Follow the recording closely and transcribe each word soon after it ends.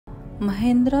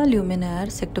Mahindra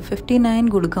Luminare Sector 59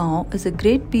 Gurgaon is a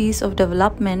great piece of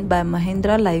development by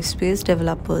Mahindra Lifespace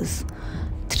Developers.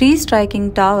 3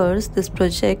 striking towers, this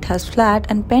project has flat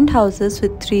and penthouses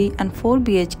with 3 and 4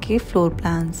 BHK floor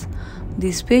plans.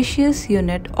 The spacious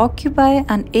unit occupy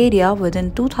an area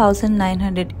within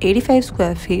 2,985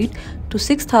 square feet to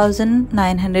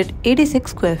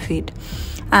 6,986 square feet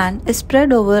and is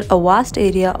spread over a vast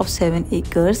area of 7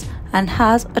 acres and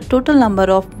has a total number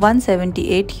of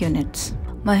 178 units.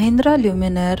 Mahindra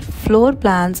Luminare floor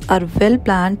plans are well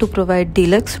planned to provide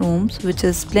deluxe rooms which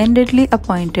is splendidly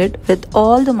appointed with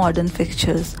all the modern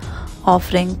fixtures.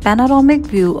 Offering panoramic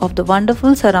view of the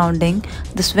wonderful surrounding,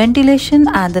 this ventilation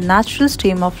and the natural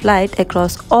stream of light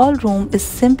across all rooms is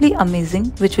simply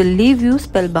amazing, which will leave you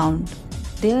spellbound.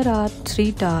 There are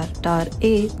 3 towers. Tower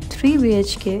A, 3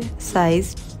 BHK,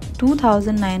 size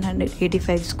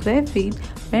 2,985 square feet,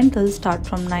 rentals start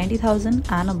from 90,000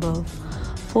 and above.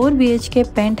 4 BHK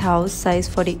penthouse, size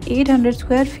 4,800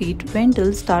 square feet,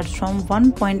 rentals starts from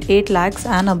 1.8 lakhs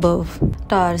and above.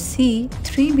 Tower C,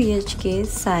 3 BHK,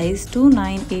 size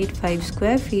 2,985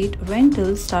 square feet,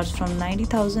 rentals starts from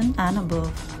 90,000 and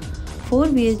above. 4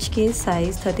 BHK,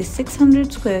 size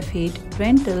 3,600 square feet,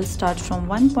 rentals starts from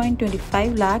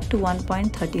 1.25 lakh to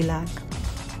 1.30 lakh.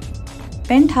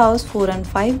 Penthouse 4 and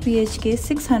 5 BHK,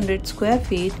 600 square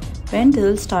feet,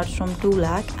 rental starts from 2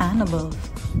 lakh and above.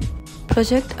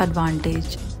 Project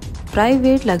advantage: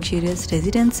 private luxurious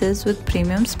residences with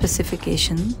premium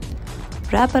specification,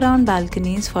 wraparound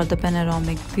balconies for the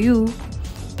panoramic view,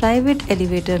 private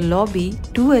elevator lobby,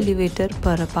 2 elevator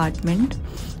per apartment,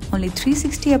 only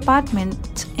 360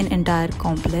 apartments in entire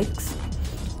complex,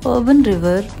 urban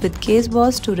river with case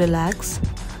bars to relax,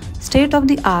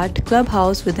 state-of-the-art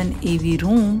clubhouse with an AV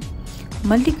room,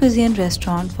 multi-cuisine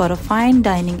restaurant for a fine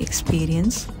dining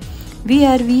experience,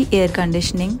 VRV air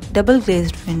conditioning, double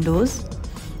glazed windows,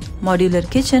 modular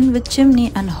kitchen with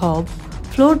chimney and hob,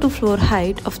 floor-to-floor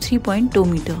height of 3.2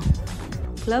 meter.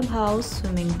 Clubhouse,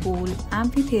 swimming pool,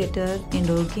 amphitheater,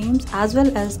 indoor games as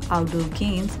well as outdoor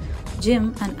games,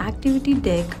 gym and activity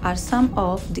deck are some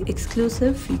of the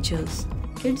exclusive features.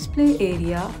 Kids play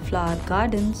area, flower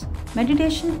gardens,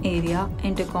 meditation area,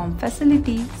 intercom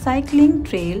facility, cycling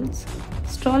trails,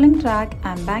 strolling track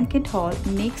and banquet hall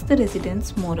makes the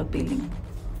residence more appealing.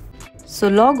 So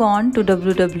log on to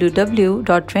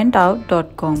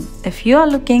www.rentout.com. If you are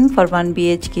looking for 1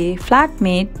 BHK,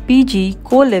 flatmate, PG,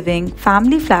 co-living,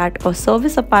 family flat or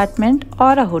service apartment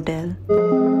or a hotel.